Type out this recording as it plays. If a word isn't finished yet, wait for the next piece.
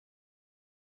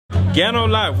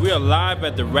GanoLife, we are live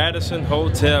at the Radisson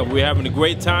Hotel. We're having a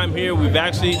great time here. We've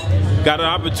actually got an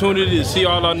opportunity to see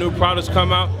all our new products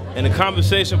come out and a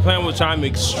conversation plan, which I'm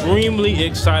extremely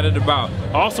excited about.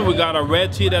 Also, we got our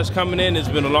red tea that's coming in. It's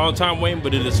been a long time waiting,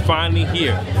 but it is finally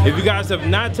here. If you guys have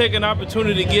not taken an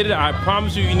opportunity to get it, I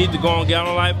promise you, you need to go on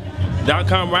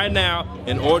GanoLife.com right now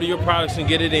and order your products and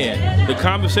get it in. The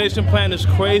conversation plan is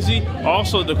crazy.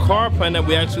 Also, the card plan that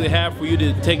we actually have for you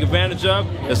to take advantage of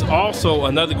is also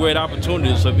another great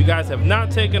opportunity. So if you guys have not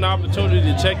taken an opportunity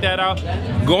to check that out,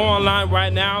 go online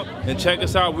right now and check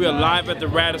us out. We are live at the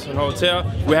Radisson Hotel.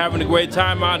 We're having a great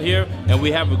time out here, and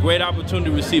we have a great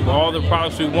opportunity to receive all the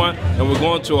products we want, and we're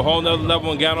going to a whole nother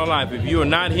level in GanoLife. If you are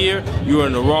not here, you are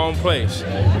in the wrong place.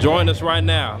 Join us right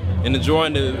now and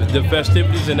enjoying the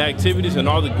festivities and activities and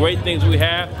all the great things we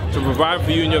have to provide for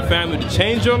you and your family to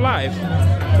change your life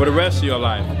for the rest of your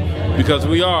life, because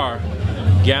we are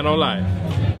GanoLife.